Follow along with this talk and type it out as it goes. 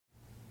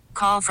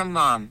call from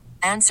mom.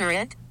 Answer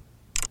it.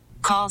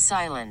 Call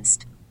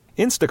silenced.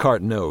 Instacart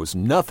knows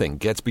nothing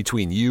gets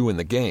between you and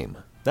the game.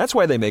 That's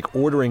why they make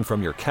ordering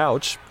from your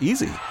couch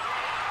easy.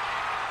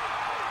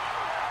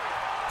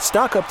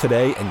 Stock up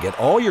today and get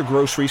all your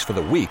groceries for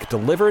the week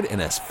delivered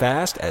in as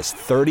fast as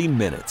 30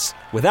 minutes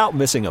without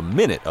missing a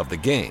minute of the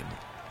game.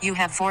 You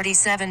have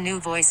 47 new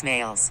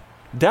voicemails.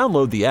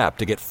 Download the app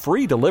to get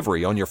free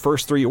delivery on your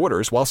first 3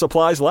 orders while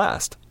supplies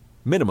last.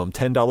 Minimum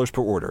 $10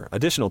 per order.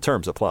 Additional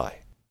terms apply.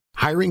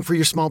 Hiring for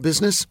your small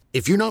business?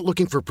 If you're not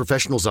looking for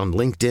professionals on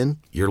LinkedIn,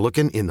 you're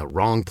looking in the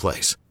wrong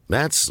place.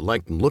 That's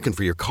like looking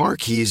for your car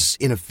keys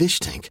in a fish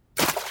tank.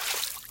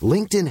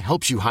 LinkedIn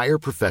helps you hire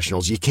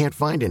professionals you can't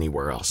find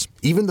anywhere else,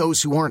 even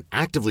those who aren't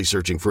actively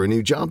searching for a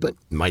new job but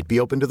might be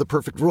open to the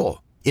perfect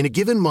role. In a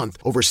given month,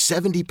 over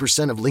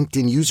 70% of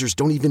LinkedIn users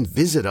don't even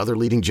visit other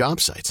leading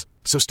job sites.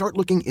 So start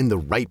looking in the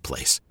right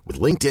place. With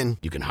LinkedIn,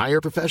 you can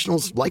hire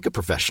professionals like a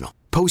professional.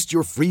 Post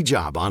your free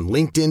job on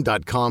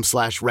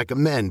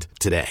linkedin.com/recommend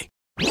today.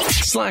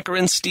 Slacker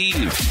and Steve.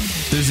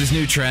 There's this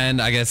new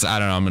trend. I guess, I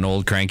don't know, I'm an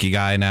old cranky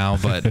guy now,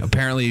 but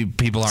apparently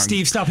people aren't...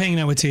 Steve, stop hanging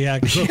out with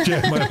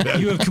Tiak.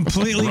 You have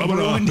completely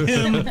ruined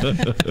him.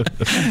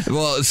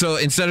 Well, so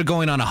instead of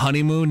going on a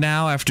honeymoon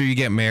now after you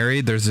get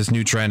married, there's this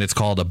new trend. It's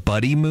called a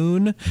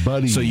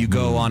Buddymoon. So you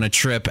go on a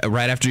trip,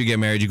 right after you get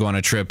married, you go on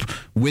a trip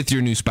with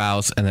your new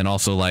spouse and then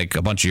also like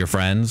a bunch of your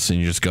friends, and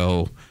you just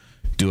go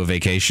do a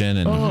vacation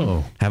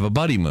and have a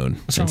Buddymoon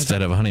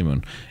instead of a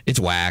honeymoon. It's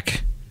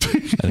whack.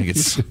 I think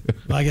it's...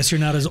 Well, I guess you're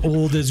not as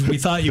old as we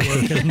thought you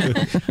were.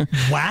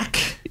 Whack?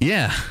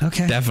 Yeah.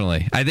 Okay.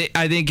 Definitely. I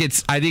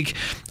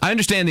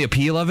understand the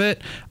appeal of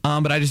it,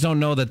 but I just don't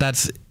know that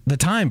that's the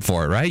time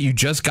for it, right? You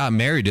just got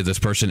married to this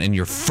person, and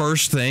your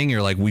first thing,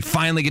 you're like, we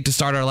finally get to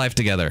start our life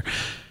together.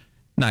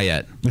 Not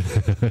yet.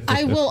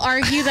 I will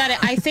argue that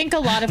I think a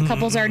lot of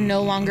couples are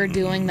no longer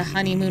doing the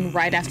honeymoon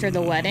right after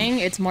the wedding.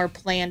 It's more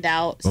planned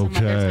out some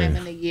other time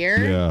in the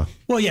year. Yeah.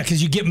 Well, yeah,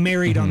 because you get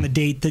married on the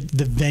date that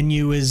the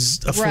venue is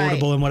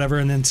affordable and whatever,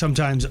 and then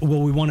sometimes,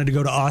 well, we wanted to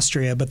go to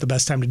Austria, but the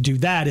best time to do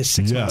that is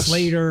 6 months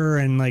later,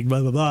 and like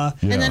blah blah blah.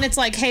 Yeah. And then it's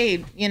like,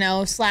 hey,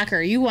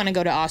 slacker, you want to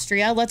go to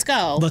Austria? Let's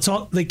go. Let's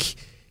all like.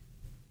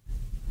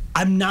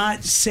 I'm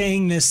not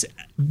saying this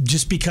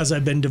just because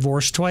I've been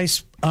divorced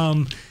twice.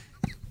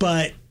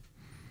 But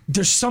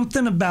there's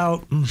something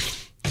about,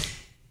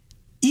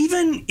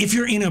 even if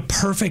you're in a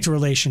perfect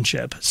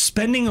relationship,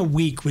 spending a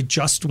week with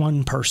just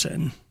one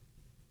person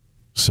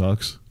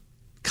sucks.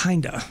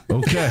 Kinda.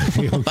 Okay.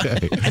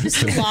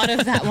 Just a lot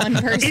of that one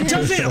person. It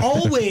doesn't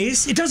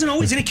always,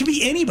 and it can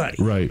be anybody.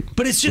 Right.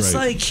 But it's just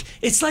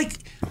it's like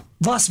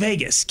Las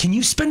Vegas. Can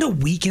you spend a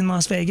week in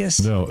Las Vegas?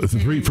 No, for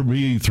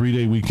me,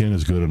 3-day weekend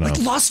is good enough.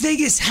 Like Las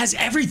Vegas has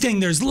everything.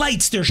 There's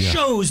lights, there's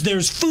shows,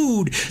 there's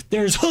food,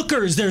 there's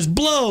hookers, there's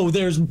blow,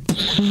 there's. But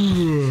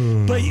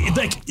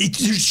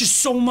there's just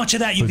so much of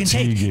that you can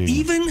take.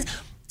 Even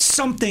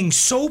something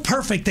so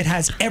perfect that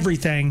has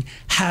everything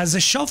has a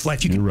shelf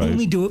life. You can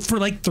only do it for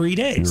like 3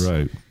 days. You're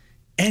right.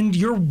 And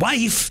your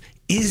wife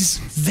is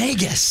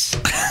Vegas.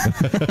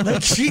 I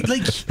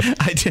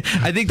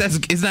think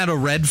isn't that a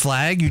red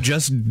flag? You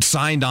just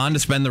signed on to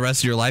spend the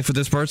rest of your life with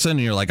this person, and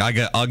you're like,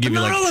 I'll give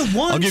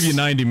you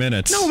 90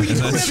 minutes. No, you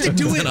don't have to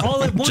do it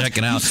all at once.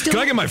 Checking out. Can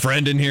I get my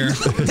friend in here?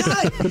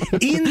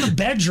 In the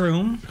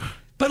bedroom,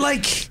 but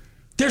like,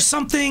 there's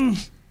something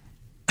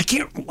I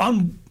can't.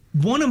 On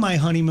one of my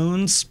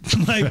honeymoons,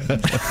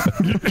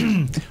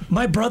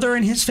 my brother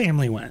and his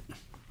family went.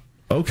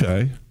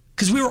 Okay.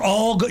 Because we were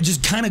all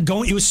just kind of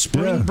going. It was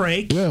spring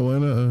break. Yeah, why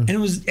not?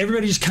 And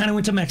everybody just kind of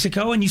went to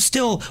Mexico. And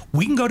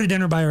we can go to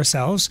dinner by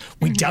ourselves.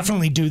 We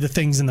definitely do the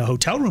things in the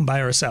hotel room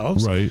by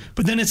ourselves. Right.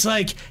 But then it's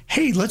like,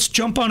 hey, let's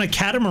jump on a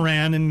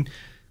catamaran and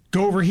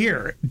go over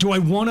here. Do I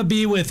want to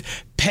be with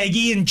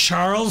Peggy and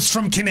Charles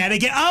from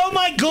Connecticut? Oh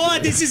my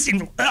God, this is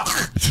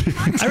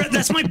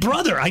that's my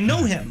brother. I know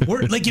him.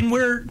 We're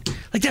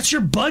that's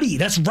your buddy.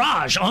 That's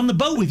Raj on the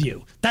boat with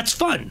you. That's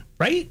fun,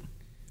 right?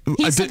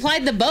 He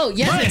supplied the boat.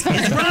 Yes,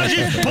 it's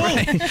Raj's boat.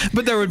 Right.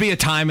 But there would be a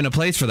time and a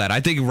place for that.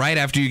 I think right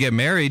after you get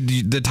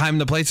married, the time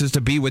and the place is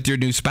to be with your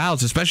new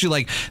spouse, especially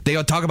like they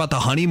talk about the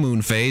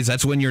honeymoon phase.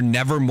 That's when you're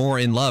never more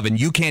in love, and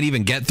you can't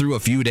even get through a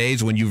few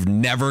days when you're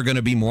never going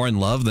to be more in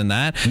love than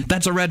that.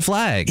 That's a red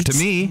flag to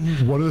me.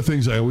 One of the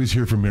things I always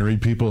hear from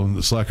married people, and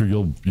the Slacker,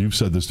 you've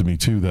said this to me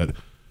too, that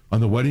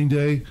on the wedding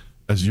day,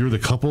 as you're the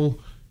couple,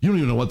 you don't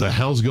even know what the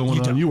hell's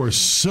going on. You are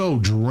so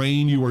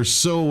drained. You are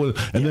so...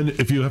 And then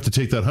if you have to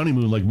take that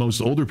honeymoon, like most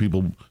older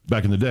people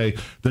back in the day,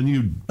 then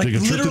you take a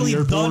trip to the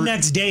airport. Literally the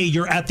next day,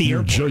 you're at the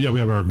airport. Yeah,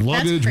 we have our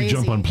luggage. We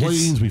jump on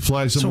planes. We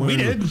fly somewhere. So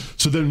we did.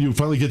 So then you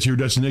finally get to your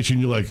destination.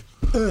 You're like,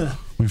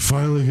 we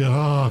finally get...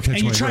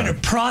 And you're trying to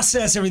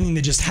process everything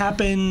that just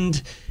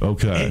happened.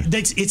 Okay.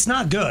 It's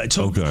not good.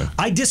 So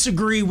I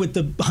disagree with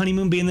the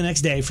honeymoon being the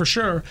next day, for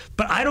sure.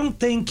 But I don't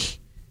think...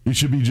 It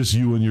should be just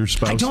you and your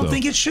spouse. I don't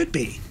think it should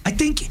be. I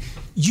think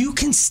you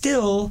can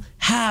still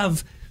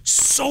have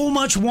so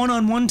much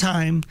one-on-one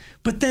time,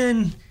 but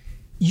then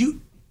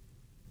you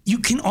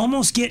can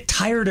almost get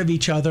tired of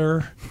each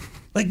other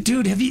Like,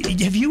 dude, have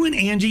you and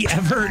Angie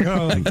ever?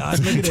 Oh my God,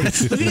 look at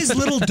it! Look at his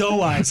little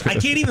doe eyes. I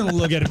can't even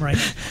look at him right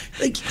now.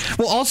 Like,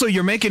 well, also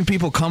you're making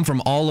people come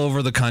from all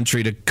over the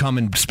country to come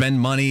and spend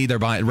money. They're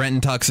buying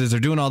renting tuxes.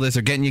 They're doing all this.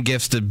 They're getting you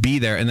gifts to be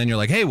there, and then you're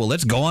like, hey, well,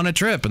 let's go on a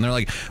trip. And they're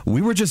like,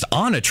 we were just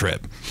on a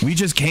trip. We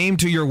just came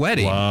to your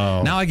wedding.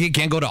 Wow. Now I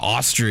can't go to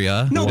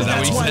Austria. No, but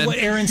that's why said? what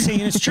Aaron's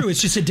saying is true.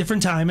 It's just a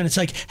different time, and it's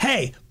like,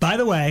 hey, by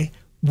the way,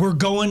 we're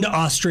going to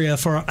Austria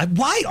for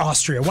why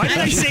Austria? Why did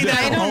I say that?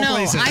 I don't know.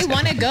 Places? I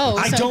want to go.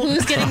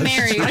 Who's getting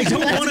married? I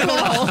don't want to go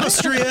to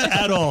Austria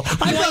at all.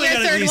 I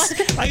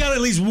got at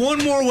least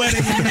one more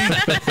wedding.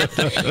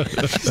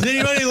 Does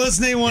anybody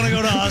listening want to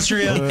go to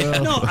Austria?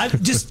 No, I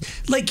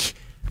just like.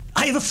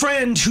 I have a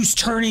friend who's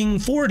turning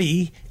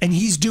 40, and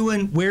he's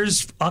doing.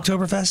 Where's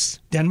Oktoberfest?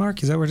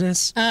 Denmark? Is that where it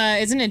is?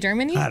 Isn't it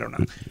Germany? I don't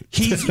know.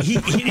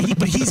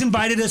 But he's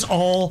invited us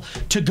all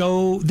to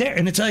go there,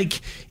 and it's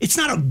like it's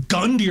not a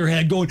gun to your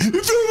head going. If you're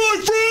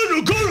my friend,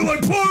 I'll go to my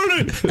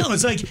party. No,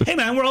 it's like, hey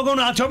man, we're all going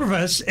to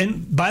Oktoberfest,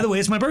 and by the way,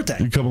 it's my birthday.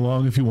 You come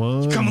along if you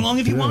want. Come along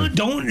if you want.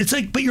 Don't. It's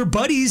like, but your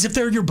buddies, if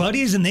they're your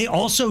buddies, and they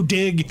also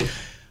dig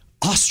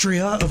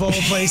Austria, of all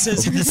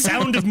places, the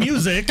sound of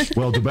music.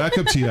 Well, to back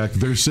up Tiak,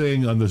 they're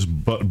saying on this,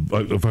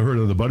 if I heard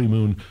on the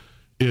Buddymoon,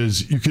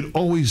 is you can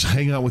always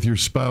hang out with your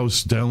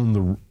spouse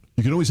you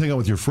can always hang out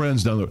with your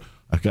friends down the.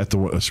 I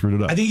screwed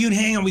it up. I think you can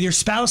hang out with your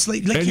spouse.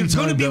 Like you're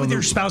going to be with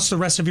your spouse the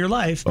rest of your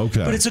life.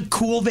 Okay. But it's a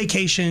cool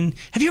vacation.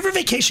 Have you ever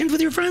vacationed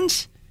with your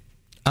friends?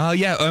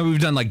 Yeah,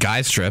 we've done like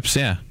guys trips.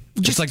 Yeah,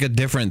 just like a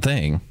different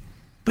thing.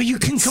 But you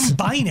can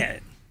combine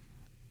it.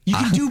 You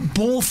can do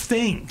both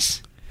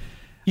things.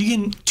 You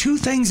can two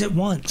things at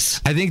once.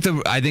 I think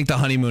the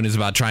honeymoon is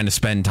about trying to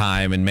spend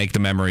time and make the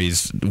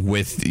memories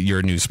with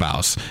your new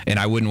spouse. And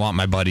I wouldn't want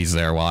my buddies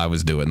there while I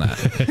was doing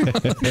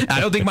that.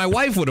 I don't think my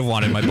wife would have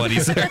wanted my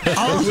buddies there.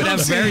 We would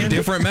have very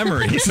different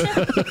memories.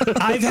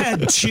 I've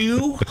had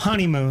 2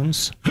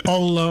 honeymoons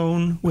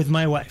alone with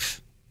my wife.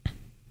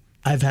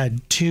 I've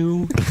had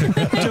 2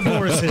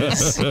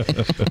 divorces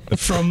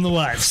from the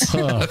wives.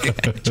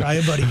 Okay. Try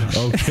a Buddymoon.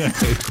 Okay.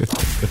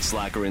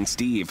 Slacker and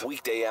Steve,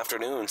 weekday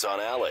afternoons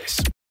on Alice.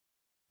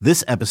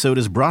 This episode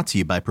is brought to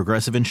you by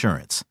Progressive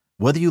Insurance.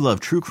 Whether you love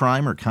true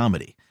crime or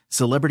comedy,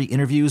 celebrity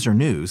interviews or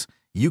news,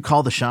 you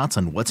call the shots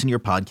on what's in your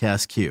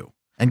podcast queue.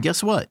 And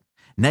guess what?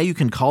 Now you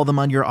can call them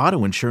on your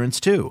auto insurance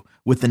too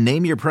with the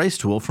Name Your Price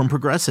tool from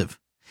Progressive.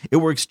 It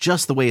works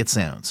just the way it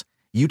sounds.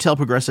 You tell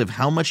Progressive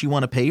how much you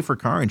want to pay for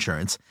car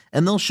insurance,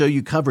 and they'll show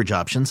you coverage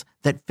options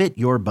that fit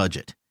your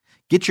budget.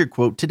 Get your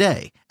quote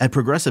today at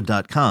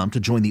Progressive.com to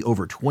join the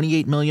over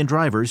 28 million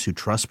drivers who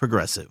trust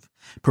Progressive.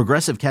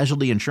 Progressive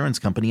Casualty Insurance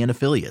Company and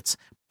Affiliates.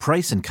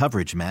 Price and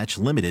coverage match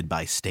limited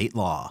by state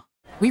law.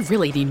 We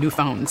really need new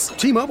phones.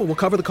 T-Mobile will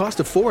cover the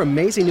cost of 4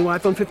 amazing new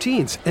iPhone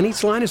 15s, and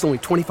each line is only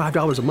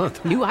 $25 a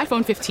month. New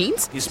iPhone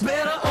 15s? It's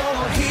better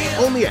over here.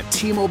 Only at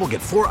T-Mobile,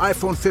 get 4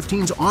 iPhone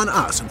 15s on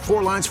us and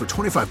 4 lines for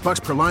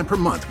 $25 per line per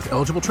month with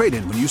eligible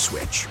trade-in when you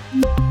switch.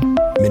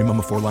 Minimum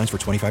of 4 lines for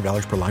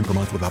 $25 per line per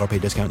month with autopay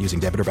discount using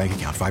debit or bank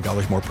account.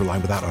 $5 more per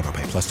line without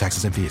autopay, plus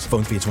taxes and fees.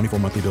 Phone fee at 24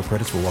 monthly bill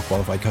credits for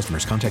well-qualified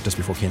customers. Contact us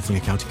before canceling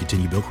account to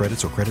continue bill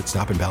credits or credit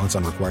stop and balance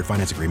on required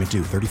finance agreement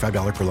due.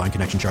 $35 per line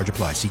connection charge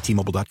applies. See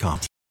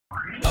T-Mobile.com.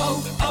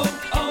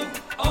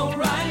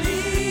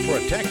 O'Reilly.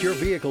 Protect your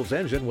vehicle's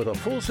engine with a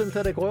full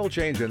synthetic oil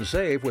change and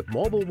save with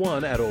Mobile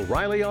One at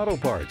O'Reilly Auto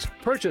Parts.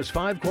 Purchase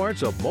 5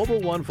 quarts of Mobile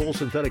One full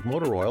synthetic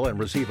motor oil and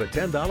receive a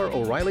 $10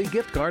 O'Reilly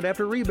gift card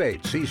after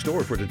rebate. See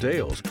store for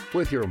details.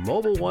 With your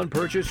Mobile One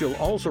purchase, you'll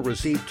also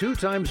receive 2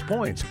 times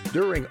points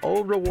during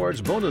O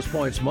Rewards Bonus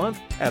Points Month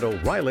at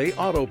O'Reilly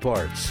Auto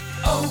Parts.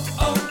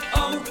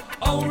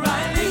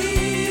 O'Reilly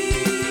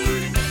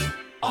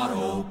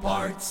Auto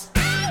Parts.